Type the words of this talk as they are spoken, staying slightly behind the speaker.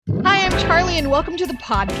I'm Charlie, and welcome to the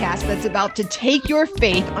podcast that's about to take your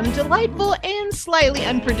faith on a delightful and slightly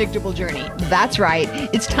unpredictable journey. That's right.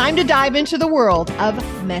 It's time to dive into the world of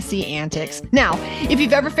Messi-Antics. Now, if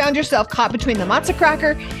you've ever found yourself caught between the matzah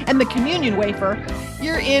cracker and the communion wafer,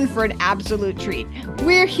 you're in for an absolute treat.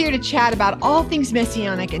 We're here to chat about all things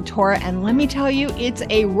Messianic and Torah, and let me tell you, it's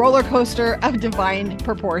a roller coaster of divine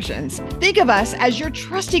proportions. Think of us as your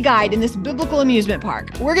trusty guide in this biblical amusement park.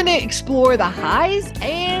 We're going to explore the highs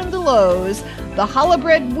and the lows, the challah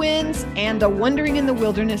bread wins, and the wandering in the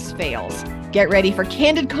wilderness fails. Get ready for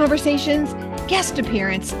candid conversations, guest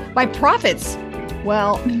appearance by prophets,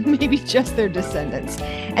 well, maybe just their descendants,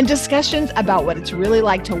 and discussions about what it's really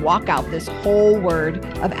like to walk out this whole word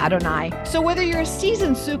of Adonai. So whether you're a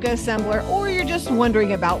seasoned sukkah assembler or you're just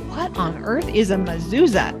wondering about what on earth is a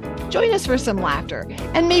mezuzah, join us for some laughter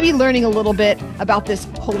and maybe learning a little bit about this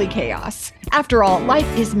holy chaos. After all, life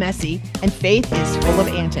is messy and faith is full of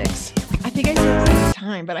antics. I think I say this all the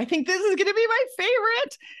time, but I think this is going to be my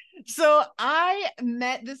favorite. So I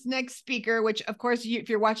met this next speaker, which of course, if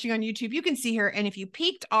you're watching on YouTube, you can see her. And if you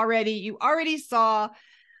peeked already, you already saw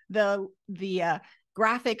the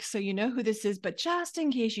graphics, so you know who this is. But just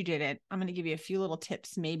in case you didn't, I'm going to give you a few little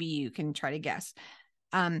tips. Maybe you can try to guess.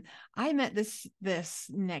 I met this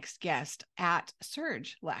next guest at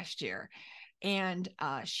Surge last year, and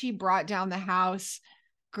she brought down the house.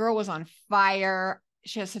 Girl was on fire.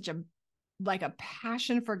 She has such a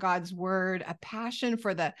passion for God's word, a passion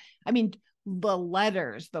for the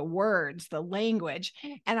letters, the words, the language.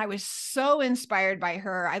 And I was so inspired by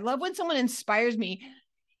her. I love when someone inspires me.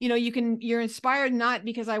 You know, you're inspired not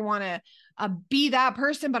because I want to be that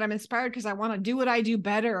person, but I'm inspired because I want to do what I do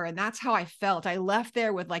better. And that's how I felt. I left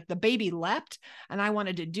there with the baby leapt, and I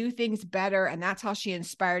wanted to do things better. And that's how she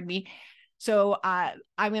inspired me. So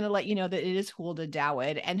I'm going to let you know that it is Huldah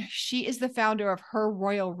Dauid, and she is the founder of Her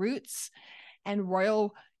Royal Roots and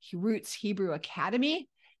Royal Roots Hebrew Academy.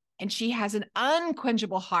 And she has an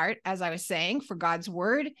unquenchable heart, as I was saying, for God's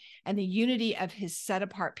word and the unity of his set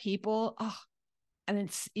apart people. Oh, and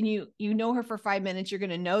you know her for 5 minutes. You're going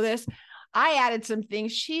to know this. I added some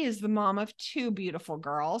things. She is the mom of 2 beautiful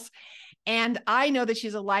girls. And I know that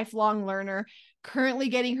she's a lifelong learner, currently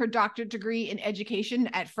getting her doctorate degree in education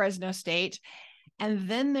at Fresno State. And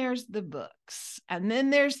then there's the books.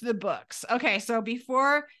 Okay, so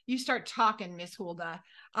before you start talking, Miss Huldah,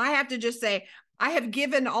 I have to just say, I have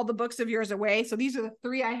given all the books of yours away. So these are the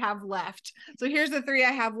 3 I have left. So here's the 3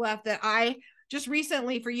 I have left that I just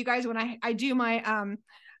recently, for you guys, when I do my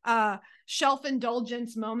shelf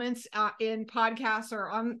indulgence moments in podcasts or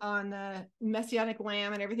on the Messianic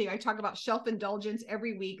Lamb and everything, I talk about shelf indulgence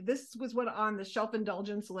every week. This was what on the shelf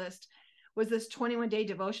indulgence list was this 21-day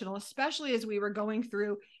devotional, especially as we were going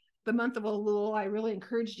through the month of Elul. I really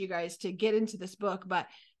encouraged you guys to get into this book, but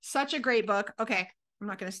such a great book. Okay, I'm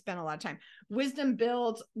not going to spend a lot of time. Wisdom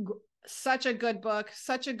Builds, such a good book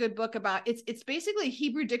about, it's basically a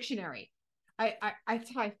Hebrew dictionary.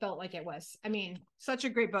 That's how I felt like it was. Such a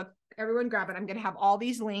great book. Everyone grab it. I'm going to have all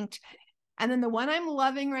these linked. And then the one I'm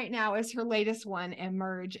loving right now is her latest one,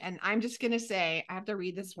 Emerge. And I'm just going to say, I have to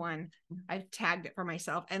read this one. I've tagged it for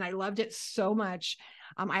myself and I loved it so much.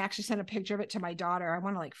 I actually sent a picture of it to my daughter. I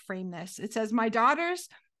want to frame this. It says, my daughters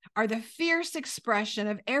are the fierce expression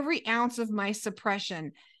of every ounce of my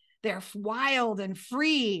suppression. They're wild and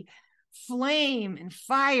free, flame and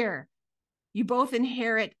fire. You both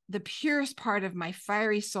inherit the purest part of my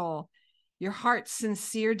fiery soul. Your heart's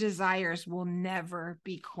sincere desires will never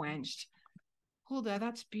be quenched. Huldah,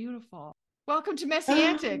 that's beautiful. Welcome to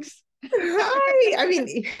Messi-Antics. Hi. I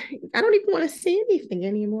don't even want to say anything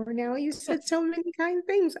anymore now. You said so many kind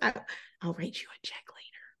things. I'll write you a check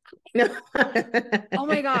later. No. Oh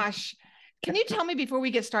my gosh. Can you tell me before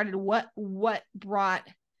we get started what brought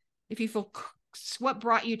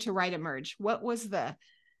you to write Emerge? What was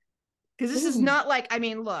because this is not look,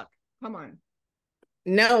 come on.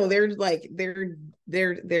 No, they're day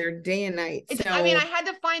and night. So, I had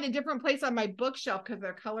to find a different place on my bookshelf because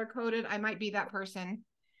they're color coded. I might be that person.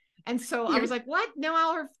 And so I was like, what? No,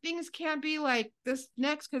 our things can't be like this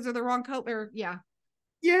next because they're the wrong color. Yeah.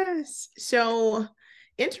 Yes. So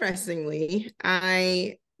interestingly,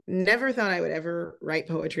 I never thought I would ever write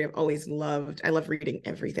poetry. I love reading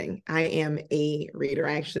everything. I am a reader.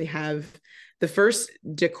 I actually have the first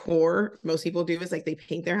decor most people do is they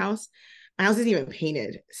paint their house. My house isn't even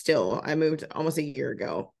painted still. I moved almost a year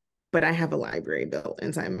ago, but I have a library built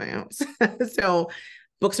inside my house. So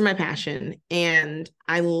books are my passion. And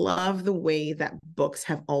I love the way that books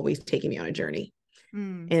have always taken me on a journey.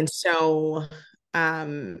 And so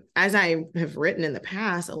as I have written in the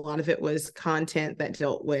past, a lot of it was content that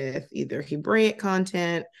dealt with either Hebraic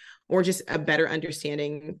content or just a better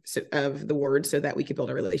understanding of the word so that we could build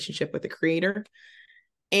a relationship with the creator.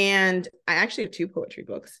 And I actually have two poetry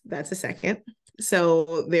books. That's a second.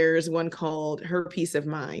 So there's one called Her Peace of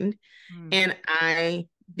Mind. And I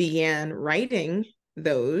began writing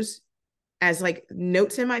those as like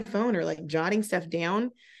notes in my phone or like jotting stuff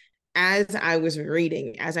down as I was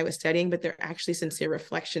reading, as I was studying, but they're actually sincere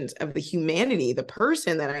reflections of the humanity, the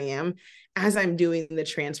person that I am, as I'm doing the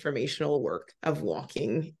transformational work of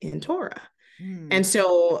walking in Torah. And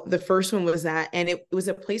so the first one was that, and it was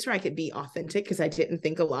a place where I could be authentic because I didn't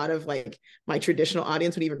think a lot of like my traditional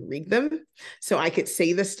audience would even read them. So I could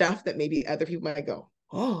say the stuff that maybe other people might go,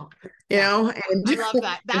 oh, you know. And I love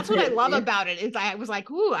that. That's what I love about it is I was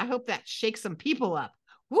like, ooh, I hope that shakes some people up.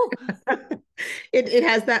 Woo. It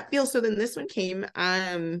has that feel. So then this one came,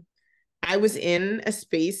 I was in a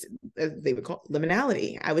space they would call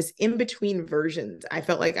liminality. I was in between versions. I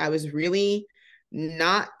felt like I was really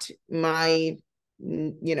not my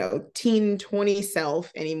teen 20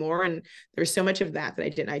 self anymore, and there's so much of that I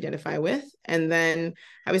didn't identify with. And then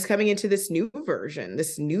I was coming into this new version,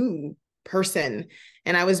 this new person,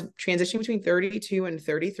 and I was transitioning between 32 and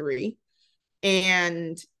 33,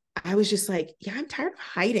 and I was just like, yeah, I'm tired of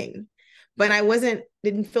hiding, but I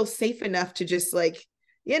didn't feel safe enough to just like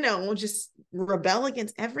just rebel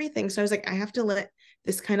against everything. So I was like, I have to let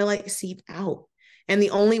this kind of like seep out. And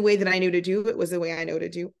the only way that I knew to do it was the way I know to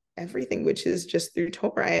do everything, which is just through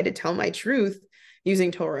Torah. I had to tell my truth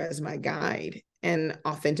using Torah as my guide and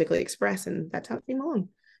authentically express. And that's how it came along.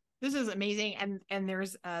 This is amazing. And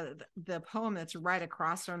there's the poem that's right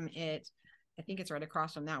across from it. I think it's right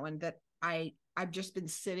across from that one that I've just been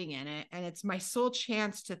sitting in it. And it's my soul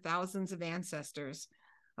chants to thousands of ancestors,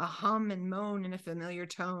 a hum and moan in a familiar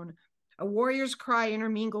tone, a warrior's cry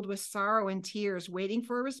intermingled with sorrow and tears, waiting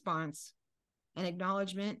for a response, an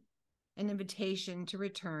acknowledgement, an invitation to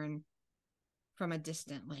return from a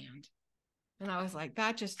distant land. And I was like,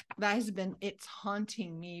 it's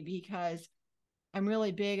haunting me because I'm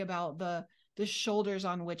really big about the shoulders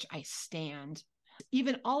on which I stand.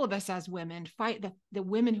 Even all of us as women fight the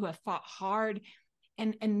women who have fought hard.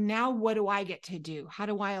 And now what do I get to do? How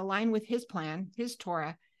do I align with his plan, his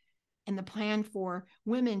Torah, and the plan for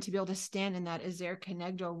women to be able to stand in that Ezer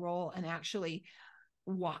Kenegdo role and actually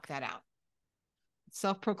walk that out?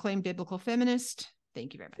 Self-proclaimed biblical feminist.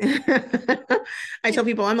 Thank you very much. I tell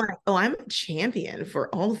people, I'm like, oh, I'm a champion for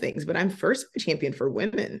all things, but I'm first a champion for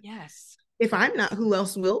women. Yes. If I'm not, who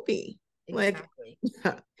else will be? Exactly.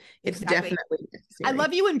 Like, it's definitely necessary. I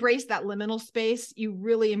love you embrace that liminal space. You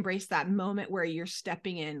really embrace that moment where you're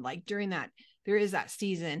stepping in, like during that, there is that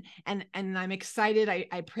season. And I'm excited.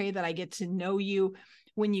 I pray that I get to know you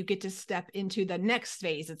when you get to step into the next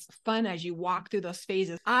phase. It's fun as you walk through those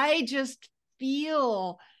phases. I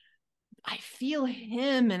feel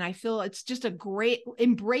him, and I feel it's just a great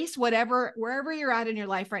embrace wherever you're at in your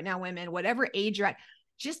life right now, women, whatever age you're at,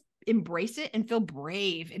 just embrace it and feel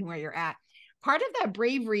brave in where you're at. Part of that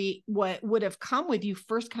bravery, what would have come with you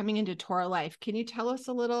first coming into Torah life. Can you tell us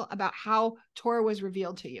a little about how Torah was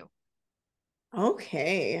revealed to you?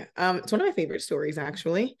 Okay. It's one of my favorite stories,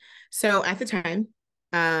 actually. So at the time,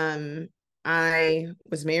 I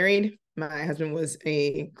was married. My husband was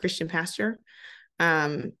a Christian pastor.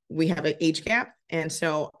 We have an age gap. And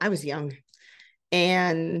so I was young,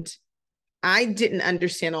 and I didn't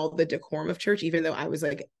understand all the decorum of church, even though I was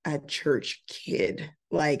like a church kid.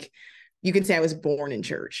 Like, you can say I was born in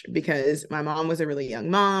church because my mom was a really young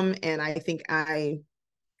mom. And I think I'm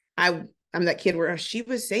that kid where she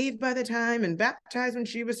was saved by the time and baptized when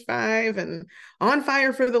she was 5 and on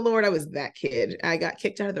fire for the Lord. I was that kid. I got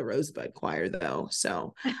kicked out of the Rosebud choir though.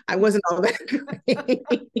 So I wasn't all that great.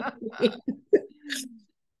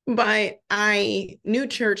 But I knew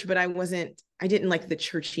church, but I didn't like the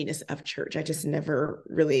churchiness of church. I just never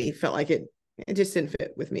really felt like it just didn't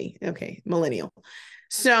fit with me. Okay, millennial.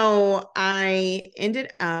 So I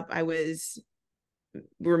ended up, we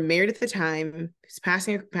were married at the time,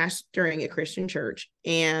 pastoring a Christian church,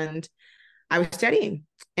 and I was studying.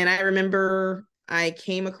 And I remember I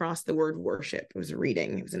came across the word worship. It was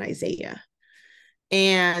reading. It was in Isaiah.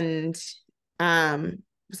 And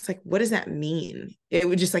it's like, what does that mean? It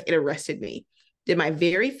was just like, it arrested me. Did my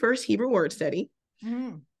very first Hebrew word study.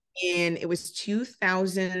 And it was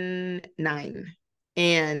 2009.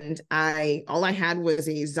 And all I had was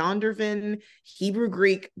a Zondervan Hebrew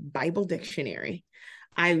Greek Bible dictionary.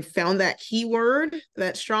 I found that keyword,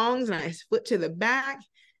 that Strong's, and I flipped to the back.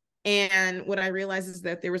 And what I realized is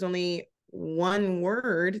that there was only one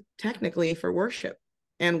word technically for worship.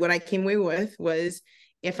 And what I came away with was,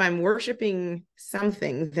 if I'm worshiping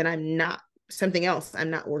something, then I'm not something else.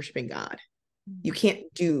 I'm not worshiping God. You can't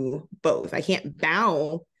do both. I can't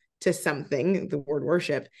bow to something, the word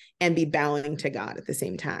worship, and be bowing to God at the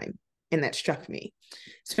same time. And that struck me.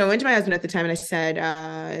 So I went to my husband at the time and I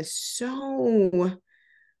said, so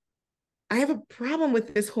I have a problem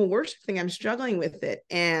with this whole worship thing. I'm struggling with it.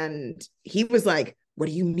 And he was like, what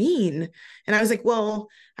do you mean? And I was like, well,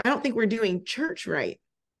 I don't think we're doing church right.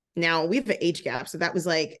 Now we have an age gap. So that was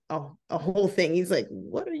like a whole thing. He's like,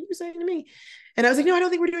 what are you saying to me? And I was like, no, I don't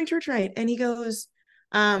think we're doing church right. And he goes,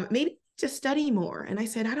 maybe just study more. And I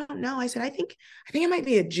said, I don't know. I said, I think I might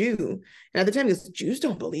be a Jew. And at the time, he goes, Jews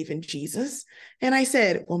don't believe in Jesus. And I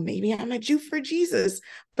said, well, maybe I'm a Jew for Jesus,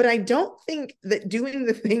 but I don't think that doing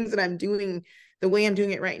the things that I'm doing the way I'm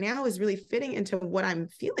doing it right now is really fitting into what I'm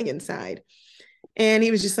feeling inside. And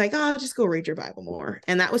he was just like, oh, just go read your Bible more.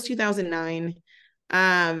 And that was 2009.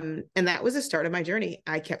 And that was the start of my journey.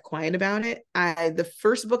 I kept quiet about it. The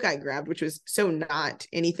first book I grabbed, which was so not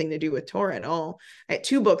anything to do with Torah at all. I had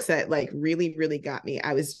two books that like really, really got me.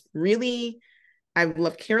 I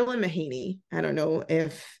love Carolyn Mahaney. I don't know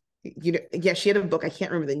if you know, yeah, she had a book. I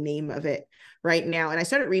can't remember the name of it right now. And I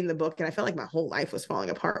started reading the book and I felt like my whole life was falling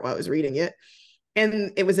apart while I was reading it.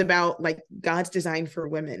 And it was about like God's design for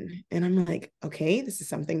women. And I'm like, okay, this is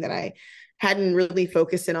something that I hadn't really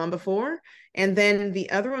focused in on before. And then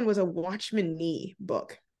the other one was a Watchman Nee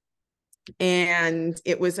book. And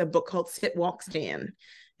it was a book called Sit, Walk, Stand.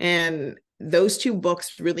 And those two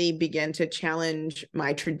books really began to challenge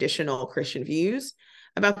my traditional Christian views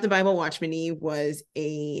about the Bible. Watchman Nee was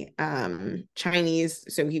a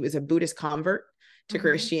Chinese, so he was a Buddhist convert to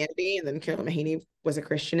Christianity. And then Carolyn Mahaney was a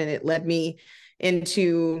Christian, and it led me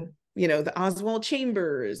into, you know, the Oswald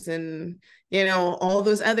Chambers and, you know, all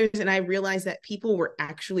those others. And I realized that people were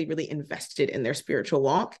actually really invested in their spiritual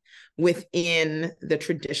walk within the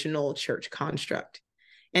traditional church construct.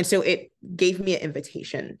 And so it gave me an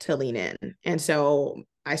invitation to lean in. And so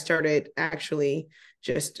I started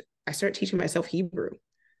teaching myself Hebrew.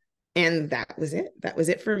 And that was it. That was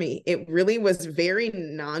it for me. It really was very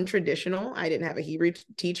non-traditional. I didn't have a Hebrew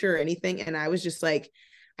teacher or anything. And I was just like,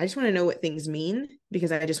 I just want to know what things mean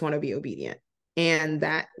because I just want to be obedient. And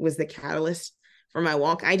that was the catalyst for my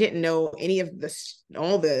walk. I didn't know any of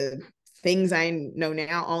all the things I know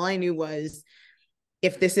now. All I knew was,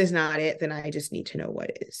 if this is not it, then I just need to know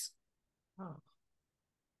what is. Oh,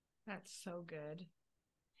 that's so good.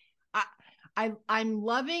 I'm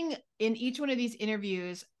loving in each one of these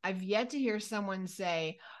interviews. I've yet to hear someone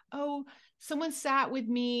say, oh, someone sat with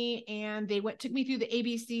me and they took me through the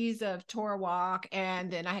ABCs of Torah walk.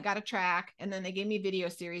 And then I got a track and then they gave me a video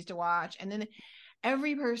series to watch. And then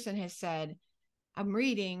every person has said, I'm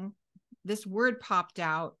reading, this word popped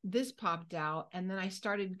out, this popped out. And then I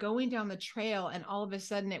started going down the trail and all of a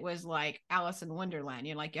sudden it was like Alice in Wonderland.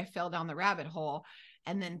 You're like, I fell down the rabbit hole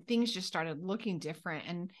and then things just started looking different.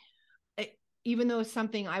 And even though it's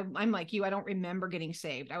something I'm like you, I don't remember getting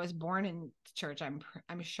saved. I was born in church. I'm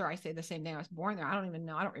sure I say the same thing. I was born there. I don't even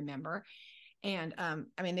know. I don't remember. And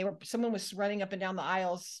I mean, someone was running up and down the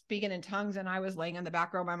aisles speaking in tongues, and I was laying in the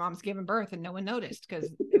back row. My mom's giving birth, and no one noticed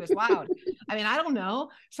because it was loud. I mean, I don't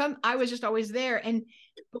know. I was just always there. And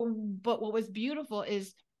but what was beautiful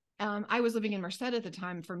is I was living in Merced at the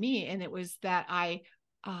time for me, and it was that I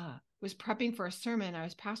was prepping for a sermon. I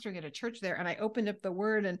was pastoring at a church there, and I opened up the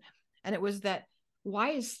Word, and it was that, why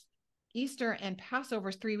is Easter and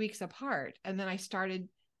Passover 3 weeks apart? And then I started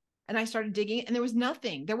digging, and there was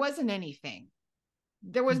nothing. There wasn't anything.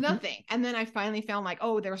 There was nothing. And then I finally found like,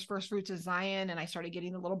 oh, there's First Fruits of Zion. And I started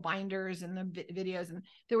getting the little binders and the videos. And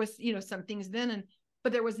there was, you know, some things then,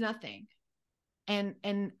 but there was nothing. And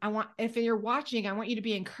if you're watching, I want you to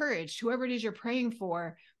be encouraged, whoever it is you're praying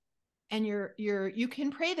for. And you can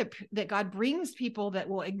pray that God brings people that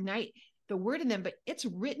will ignite the word in them, but it's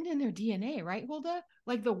written in their DNA, right, Huldah?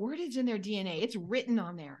 Like the word is in their DNA. It's written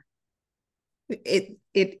on there. It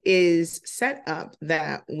is set up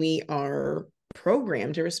that we are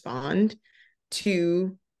programmed to respond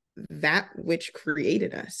to that which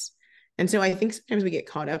created us. And so I think sometimes we get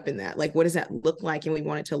caught up in that. Like, what does that look like? And we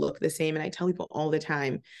want it to look the same. And I tell people all the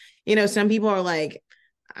time, you know, some people are like,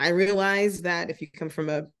 I realize that if you come from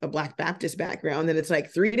a Black Baptist background, then it's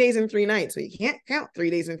like 3 days and 3 nights. So you can't count 3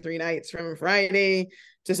 days and 3 nights from Friday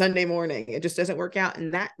to Sunday morning. It just doesn't work out.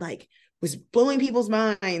 And that like was blowing people's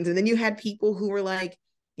minds. And then you had people who were like,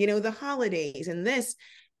 you know, the holidays and this,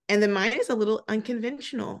 and then mine is a little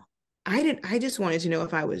unconventional. I just wanted to know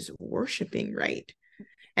if I was worshiping right.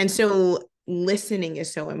 And so listening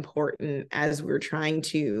is so important as we're trying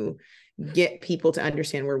to get people to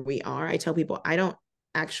understand where we are. I tell people, I don't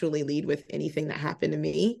actually lead with anything that happened to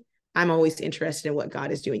me. I'm always interested in what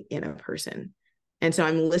God is doing in a person. And so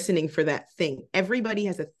I'm listening for that thing. Everybody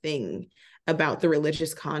has a thing about the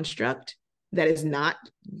religious construct that is not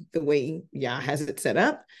the way Yah has it set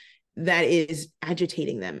up, that is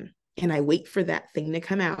agitating them. And I wait for that thing to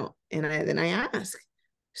come out. And then I ask,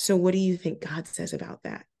 so what do you think God says about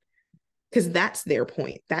that? Because that's their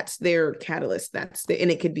point. That's their catalyst. And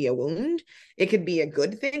it could be a wound. It could be a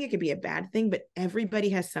good thing. It could be a bad thing, but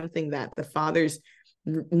everybody has something that the Father's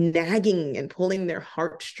nagging and pulling their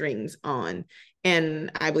heartstrings on. And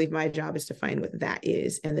I believe my job is to find what that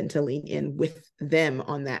is and then to lean in with them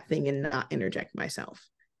on that thing and not interject myself.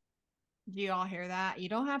 Do you all hear that? You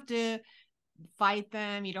don't have to fight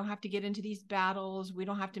them. You don't have to get into these battles. We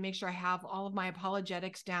don't have to make sure I have all of my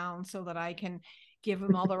apologetics down so that I can give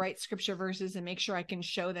them all the right scripture verses and make sure I can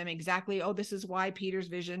show them exactly, oh, this is why Peter's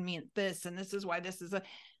vision meant this, and this is why this is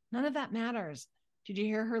none of that matters. Did you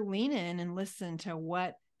hear her lean in and listen to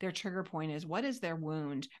what their trigger point is? What is their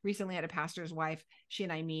wound? Recently I had a pastor's wife, she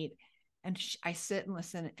and I meet, and I sit and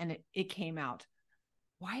listen, and it came out.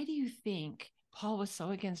 Why do you think Paul was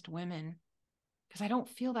so against women? Because I don't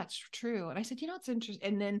feel that's true. And I said, it's interesting.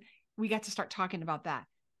 And then we got to start talking about that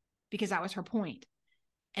because that was her point.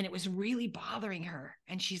 And it was really bothering her.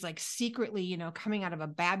 And she's like secretly, coming out of a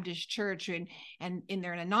Baptist church and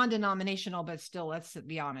they're in a non-denominational, but still, let's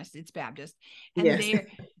be honest, it's Baptist. And yes.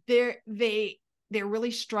 they're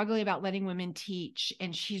really struggling about letting women teach.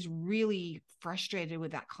 And she's really frustrated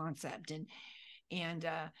with that concept. And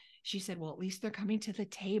she said, well, at least they're coming to the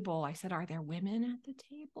table. I said, are there women at the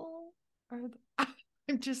table?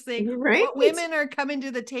 I'm just saying, right? What women are coming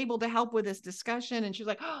to the table to help with this discussion? And she's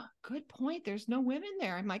like, oh, good point. There's no women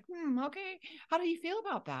there. I'm like, okay. How do you feel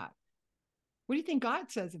about that? What do you think God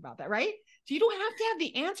says about that? Right? So you don't have to have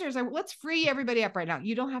the answers. Let's free everybody up right now.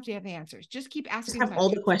 You don't have to have the answers. Just keep asking. Just have all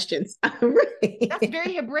the questions. Right. That's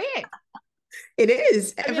very Hebraic. It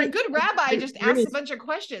is. A good rabbi just asks a bunch of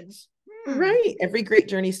questions. Right. Every great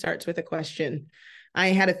journey starts with a question. I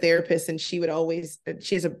had a therapist and she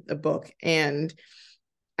has a book, and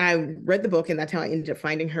I read the book, and that's how I ended up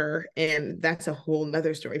finding her. And that's a whole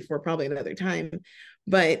nother story for probably another time.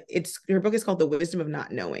 But her book is called The Wisdom of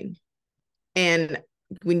Not Knowing. And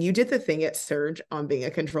when you did the thing at Surge on being a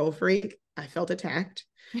control freak, I felt attacked.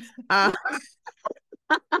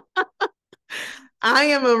 I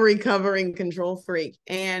am a recovering control freak,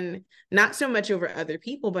 and not so much over other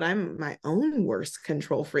people, but I'm my own worst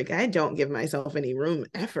control freak. I don't give myself any room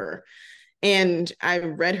ever. And I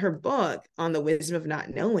read her book on the wisdom of not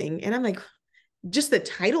knowing, and I'm like, just the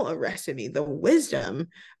title arrested me, The Wisdom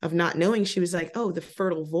of Not Knowing. She was like, oh, the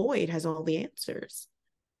fertile void has all the answers.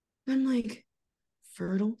 I'm like,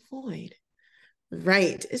 fertile void.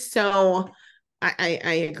 Right. So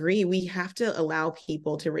I agree. We have to allow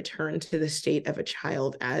people to return to the state of a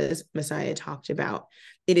child, as Messiah talked about.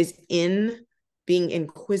 It is in being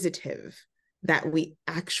inquisitive that we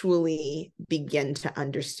actually begin to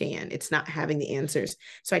understand. It's not having the answers.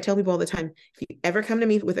 So I tell people all the time, if you ever come to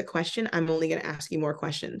me with a question, I'm only going to ask you more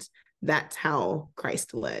questions. That's how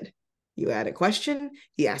Christ led. You add a question,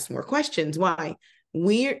 he asks more questions. Why?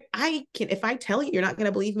 If I tell you, you're not going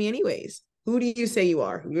to believe me anyways. Who do you say you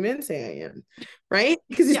are? You didn't say I am, right?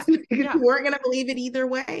 Because you weren't going to believe it either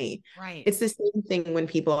way. Right. It's the same thing when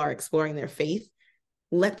people are exploring their faith.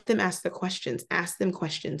 Let them ask the questions, ask them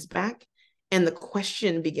questions back. And the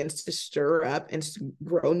question begins to stir up and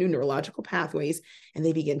grow new neurological pathways, and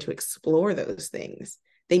they begin to explore those things.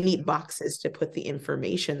 They need boxes to put the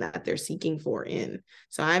information that they're seeking for in.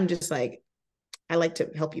 So I'm just like, I like to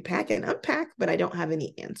help you pack and unpack, but I don't have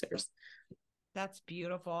any answers. That's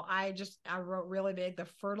beautiful. I wrote really big, the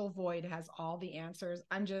fertile void has all the answers.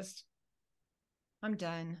 I'm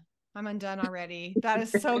done. I'm undone already. That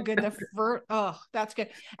is so good. That's good.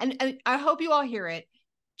 And I hope you all hear it.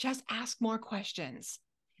 Just ask more questions.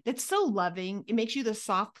 That's so loving. It makes you the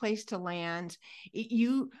soft place to land.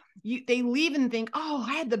 They leave and think, oh,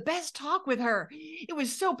 I had the best talk with her. It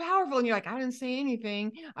was so powerful. And you're like, I didn't say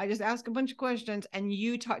anything. I just asked a bunch of questions, and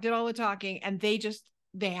you did all the talking, and they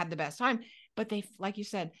had the best time. But they, like you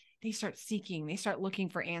said, they start seeking, they start looking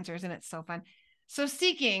for answers, and it's so fun. So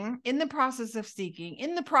in the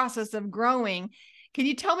process of growing, can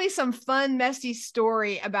you tell me some fun, messy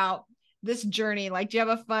story about this journey? Like, do you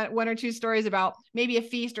have a fun one or two stories about maybe a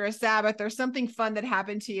feast or a Sabbath or something fun that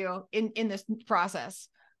happened to you in this process?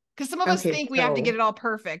 Because some of us think we have to get it all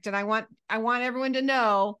perfect. And I want everyone to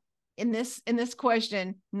know in this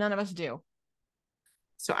question, none of us do.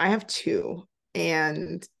 So I have two,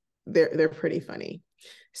 and they're pretty funny.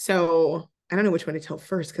 So I don't know which one to tell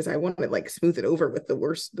first, because I want to like smooth it over with the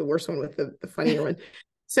worst one with the funnier one.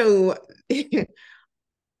 So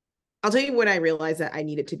I'll tell you what I realized that I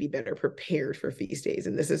needed to be better prepared for feast days.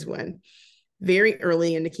 And this is when very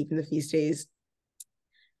early into keeping the feast days,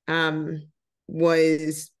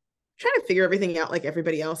 was trying to figure everything out like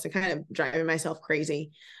everybody else and kind of driving myself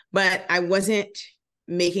crazy. But I wasn't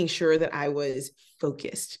making sure that I was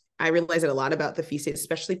focused. I realized that a lot about the feast days,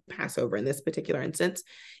 especially Passover in this particular instance.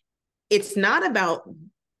 It's not about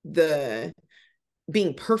the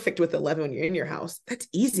being perfect with the leaven when you're in your house. That's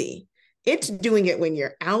easy. It's doing it when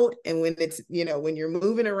you're out and when it's, when you're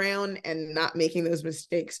moving around and not making those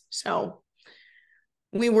mistakes. So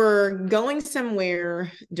we were going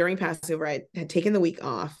somewhere during Passover. I had taken the week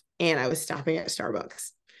off and I was stopping at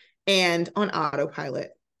Starbucks, and on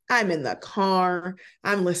autopilot, I'm in the car,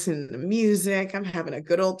 I'm listening to music, I'm having a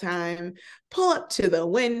good old time, pull up to the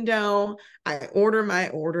window, I order my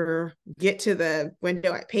order, get to the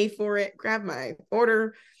window, I pay for it, grab my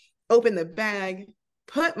order, open the bag,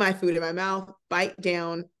 put my food in my mouth, bite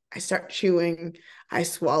down, I start chewing, I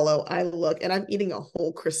swallow, I look, and I'm eating a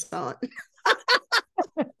whole croissant.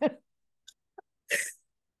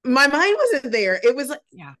 My mind wasn't there. It was like,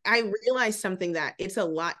 I realized something, that it's a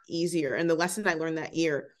lot easier. And the lesson I learned that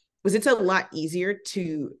year was it's a lot easier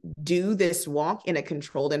to do this walk in a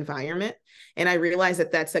controlled environment. And I realized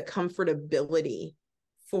that that's a comfortability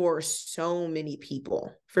for so many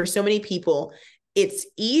people. For so many people, it's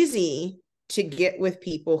easy to get with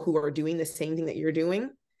people who are doing the same thing that you're doing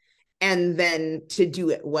and then to do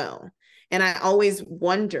it well. And I always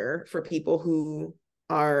wonder for people who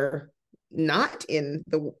are not in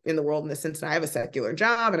the world, in the sense that I have a secular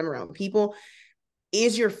job and I'm around people,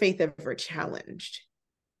 is your faith ever challenged?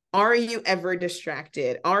 Are you ever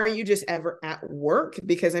distracted? Are you just ever at work?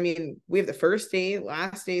 Because we have the first day,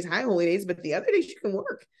 last days, high holy days, but the other days you can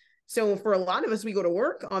work. So for a lot of us, we go to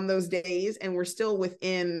work on those days and we're still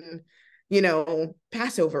within,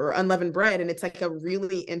 Passover or unleavened bread. And it's like a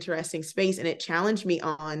really interesting space. And it challenged me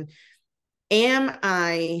on, am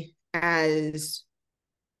I as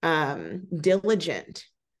diligent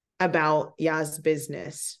about Yah's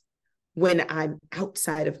business when I'm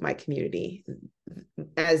outside of my community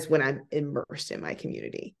as when I'm immersed in my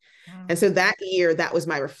community? And so that year, that was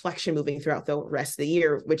my reflection moving throughout the rest of the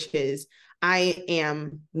year, which is I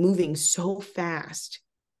am moving so fast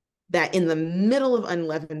that in the middle of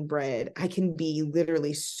unleavened bread, I can be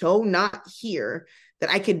literally so not here that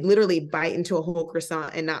I could literally bite into a whole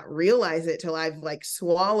croissant and not realize it till I've like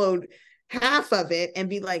swallowed half of it and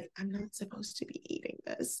be like, I'm not supposed to be eating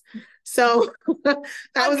this. So that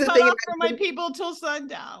was the thing for my people till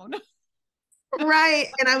sundown. Right.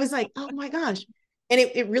 And I was like, oh my gosh. And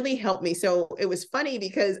it really helped me. So it was funny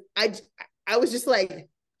because I was just like,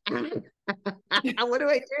 what do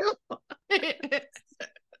I do?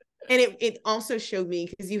 And it also showed me,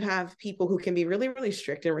 because you have people who can be really, really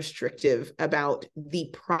strict and restrictive about the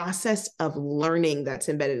process of learning that's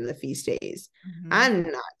embedded in the feast days. Mm-hmm. I'm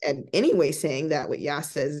not in any way saying that what Yah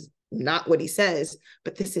says, not what he says,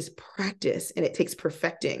 but this is practice and it takes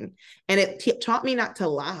perfecting. And it taught me not to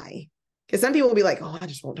lie. Because some people will be like, oh, I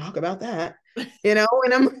just won't talk about that, And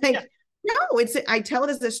I'm like, no, I tell it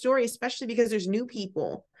as a story, especially because there's new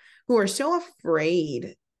people who are so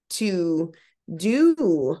afraid to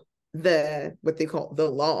do what they call the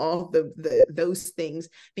law, those things,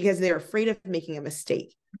 because they're afraid of making a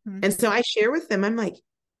mistake. Mm-hmm. And so I share with them, I'm like,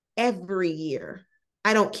 every year,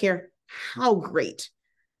 I don't care how great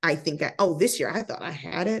I think this year I thought I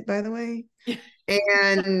had it, by the way.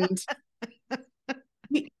 And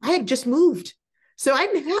I had just moved. So I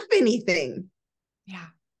didn't have anything. Yeah.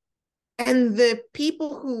 And the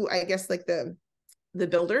people who, I guess, like the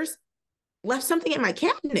builders left something in my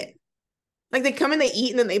cabinet. Like they come and they eat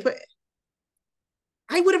and then they put,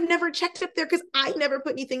 I would have never checked up there because I never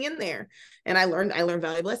put anything in there. And I learned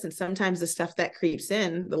valuable lessons. Sometimes the stuff that creeps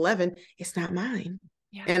in, the leaven, it's not mine.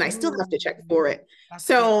 Yeah. And I still have to check for it.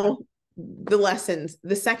 So the lessons,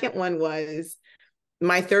 the second one was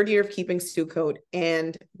my third year of keeping Sukkot,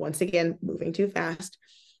 and once again, moving too fast.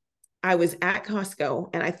 I was at Costco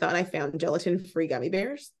and I thought I found gelatin-free gummy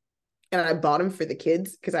bears, and I bought them for the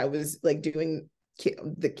kids because I was like doing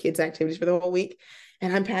the kids' activities for the whole week.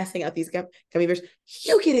 And I'm passing out these gummy bears.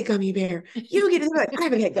 You get a gummy bear. You get it. Like, I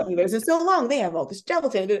haven't had gummy bears in so long. They have all this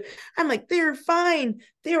gelatin. I'm like, they're fine.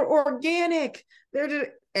 They're organic.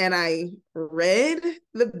 And I read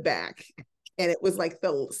the back, and it was like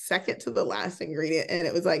the second to the last ingredient, and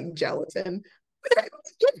it was like gelatin.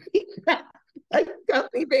 Like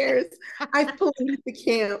gummy bears. I've polluted the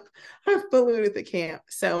camp.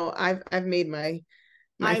 So I've made my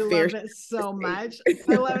I love it so much.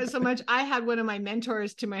 I love it so much. I had one of my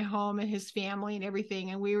mentors to my home and his family and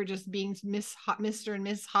everything, and we were just being Mr. and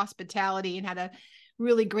Miss Hospitality, and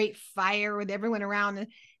really great fire with everyone around and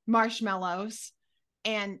marshmallows,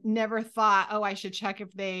 and never thought, oh, I should check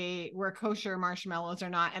if they were kosher marshmallows or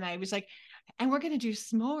not. And I was like, and we're going to do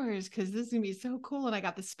s'mores because this is going to be so cool. And I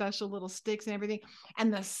got the special little sticks and everything.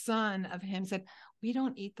 And the son of him said, we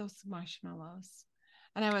don't eat those marshmallows.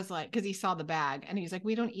 And I was like, because he saw the bag and he's like,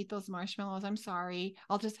 we don't eat those marshmallows. I'm sorry.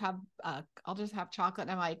 I'll just have chocolate.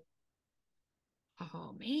 And I'm like,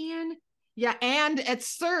 oh man. Yeah. And at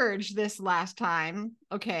Surge this last time,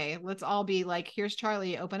 okay, let's all be like, here's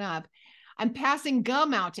Charlie, open up. I'm passing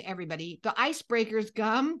gum out to everybody. The icebreakers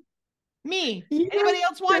gum, me. Yeah, Anybody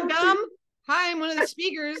else want gum? Hi, I'm one of the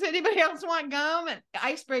speakers. Anybody else want gum?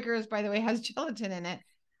 Icebreakers, by the way, has gelatin in it.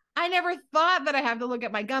 I never thought that I have to look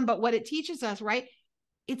at my gum, but what it teaches us, right?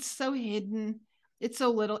 It's so hidden. It's so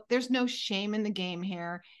little. There's no shame in the game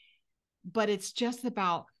here, but it's just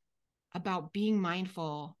about being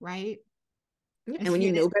mindful, right? And when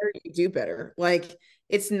you know better, you do better. Like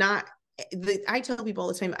it's not, I tell people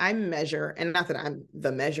all the time, I measure, and not that I'm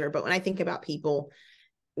the measure, but when I think about people,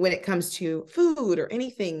 when it comes to food or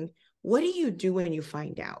anything, what do you do when you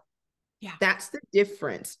find out? Yeah. That's the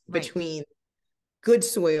difference between good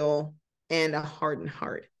soil and a hardened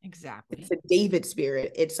heart. Exactly. It's a David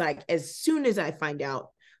spirit. It's like, as soon as I find out,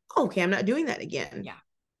 okay, I'm not doing that again. Yeah.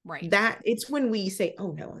 Right. That it's when we say,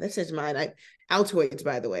 oh no, this is mine. Altoids,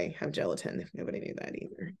 by the way, have gelatin, if nobody knew that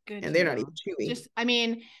either. Good, and they're not even chewy. Just, I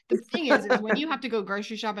mean, the thing is when you have to go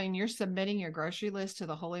grocery shopping and you're submitting your grocery list to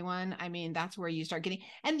the Holy One, I mean, that's where you start getting,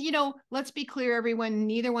 and let's be clear, everyone,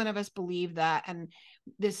 neither one of us believe that. And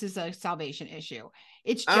this is a salvation issue.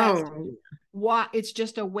 It's just it's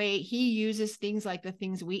just a way he uses things like the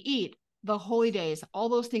things we eat, the holy days, all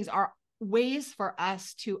those things are ways for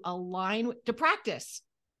us to align, to practice.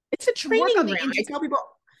 It's a training ground. I tell people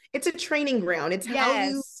it's a training ground. It's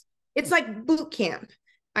how it's like boot camp.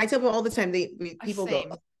 I tell people all the time, people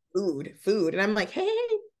go, food. And I'm like, hey,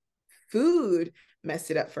 food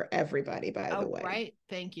messed it up for everybody, by the way. Right.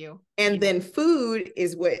 Thank you. And then food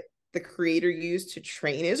is what the Creator used to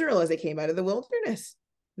train Israel as they came out of the wilderness.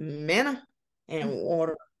 Manna and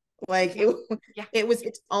water. Like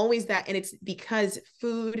it's always that. And it's because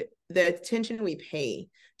food, the attention we pay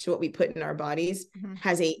to what we put in our bodies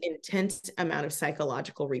has an intense amount of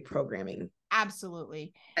psychological reprogramming.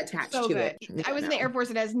 Absolutely. Attached to it. I was in the Air Force.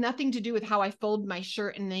 It has nothing to do with how I fold my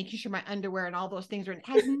shirt and making sure my underwear and all those things are, it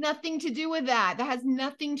has nothing to do with that. That has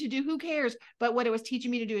nothing to do. Who cares? But what it was teaching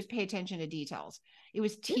me to do is pay attention to details. It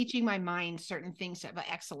was teaching my mind certain things of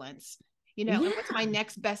excellence. What's my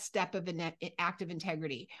next best step of an act of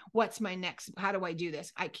integrity? What's my next, how do I do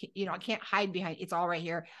this? I can't hide behind, it's all right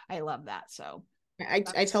here. I love that. So I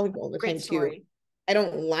tell people all the time too, I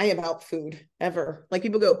don't lie about food ever. Like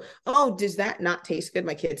people go, oh, does that not taste good?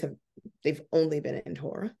 My kids they've only been in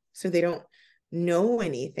Torah, so they don't know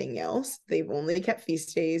anything else. They've only kept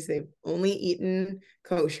feast days. They've only eaten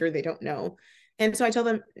kosher. They don't know. And so I tell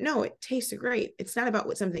them, no, it tastes great. It's not about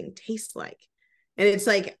what something tastes like. And it's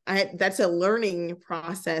like, that's a learning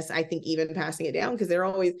process, I think, even passing it down, because they're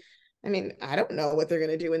always, I don't know what they're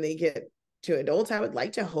going to do when they get to adults. I would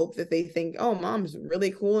like to hope that they think, oh, mom's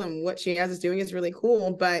really cool and what she has is doing is really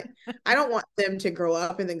cool. But I don't want them to grow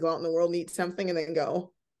up and then go out in the world and eat something and then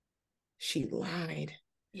go, she lied.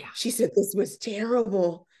 Yeah. She said this was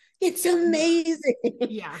terrible. It's amazing.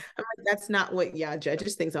 Yeah. I'm like, that's not what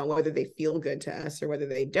judges things on whether they feel good to us or whether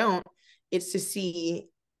they don't. It's to see,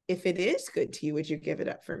 if it is good to you, would you give it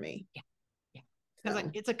up for me? Yeah.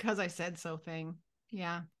 It's a cause I said so thing.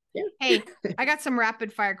 Yeah. Hey, I got some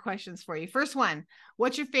rapid fire questions for you. First one,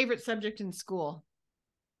 what's your favorite subject in school?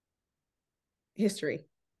 History.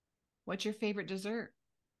 What's your favorite dessert?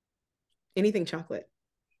 Anything chocolate.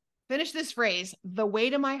 Finish this phrase. The way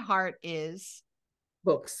to my heart is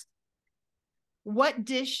books. What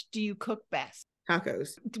dish do you cook best?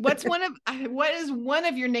 Tacos. What is one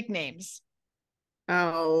of your nicknames?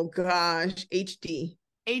 Oh gosh, HD.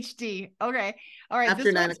 HD. Okay. All right.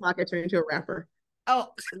 After 9 o'clock, I turn into a rapper. Oh,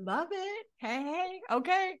 love it. Hey.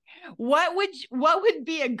 Okay. What would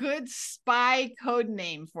be a good spy code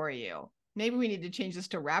name for you? Maybe we need to change this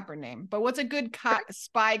to rapper name. But what's a good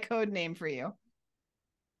spy code name for you?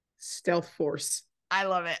 Stealth Force. I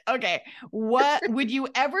love it. Okay. What would you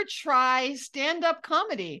ever try stand-up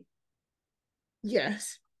comedy?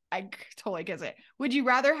 Yes. I totally get it. Would you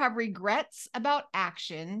rather have regrets about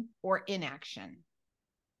action or inaction?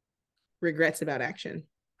 Regrets about action.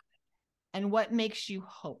 And what makes you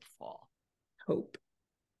hopeful? Hope.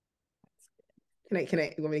 Can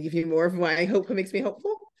I want me to give you more of why hope makes me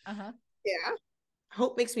hopeful? Uh-huh. Yeah.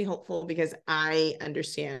 Hope makes me hopeful because I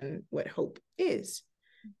understand what hope is.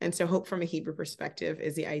 And so hope from a Hebrew perspective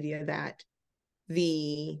is the idea that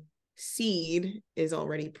the seed is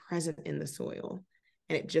already present in the soil,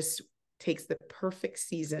 and it just takes the perfect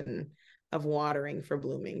season of watering for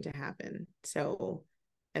blooming to happen. So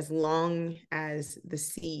as long as the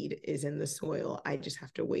seed is in the soil, I just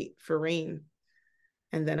have to wait for rain,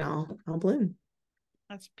 and then I'll bloom.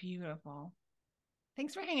 That's beautiful.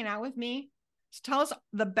 Thanks for hanging out with me. So tell us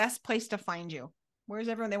the best place to find you. Where's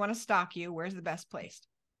everyone? They want to stalk you. Where's the best place?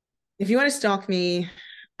 If you want to stalk me,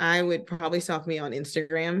 I would probably stalk me on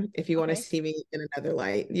Instagram. If you want to Okay. see me in another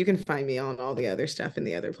light, you can find me on all the other stuff in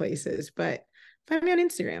the other places, but find me on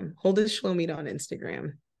Instagram. Huldah Dauid on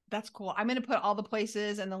Instagram. That's cool. I'm going to put all the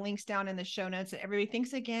places and the links down in the show notes. And everybody,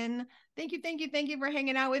 thanks again. Thank you for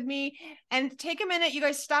hanging out with me. And take a minute, you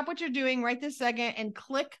guys, stop what you're doing right this second and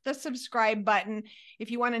click the subscribe button.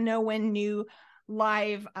 If you want to know when new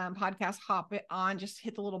live podcasts hop it on, just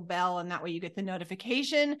hit the little bell, and that way you get the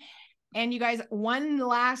notification. And you guys, one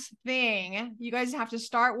last thing, you guys have to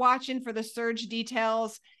start watching for the surge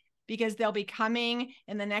details, because they'll be coming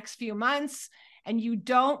in the next few months, and you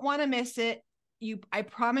don't want to miss it. I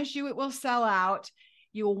promise you it will sell out.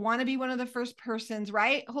 You will want to be one of the first persons,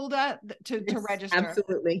 right, Huldah, to register.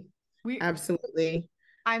 Absolutely. Absolutely.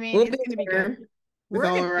 I mean, it's going to be good. With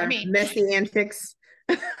all our Messi-Antics.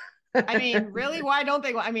 I mean, really, why don't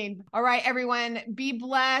they? I mean, all right, everyone, be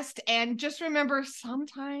blessed. And just remember,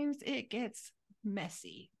 sometimes it gets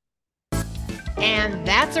messy. And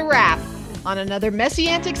that's a wrap on another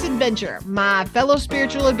Messi-Antics adventure, my fellow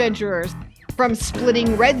spiritual adventurers. From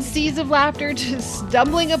splitting red seas of laughter to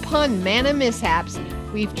stumbling upon manna mishaps,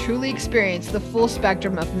 we've truly experienced the full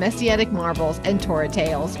spectrum of messianic marvels and Torah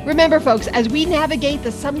tales. Remember, folks, as we navigate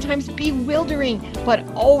the sometimes bewildering but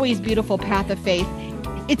always beautiful path of faith,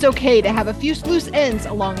 it's okay to have a few loose ends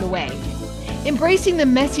along the way. Embracing the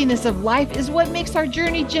messiness of life is what makes our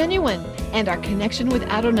journey genuine and our connection with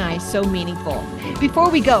Adonai so meaningful.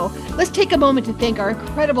 Before we go, let's take a moment to thank our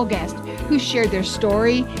incredible guests who shared their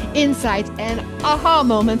story, insights, and aha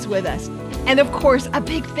moments with us. And of course, a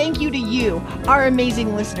big thank you to you, our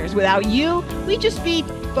amazing listeners. Without you, we'd just be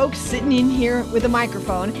folks sitting in here with a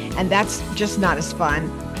microphone, and that's just not as fun.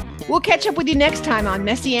 We'll catch up with you next time on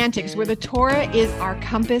Messi-Antics, where the Torah is our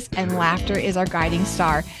compass and laughter is our guiding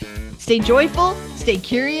star. Stay joyful, stay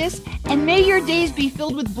curious, and may your days be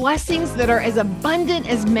filled with blessings that are as abundant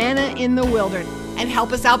as manna in the wilderness. And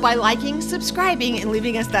help us out by liking, subscribing, and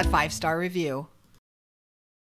leaving us that 5-star review.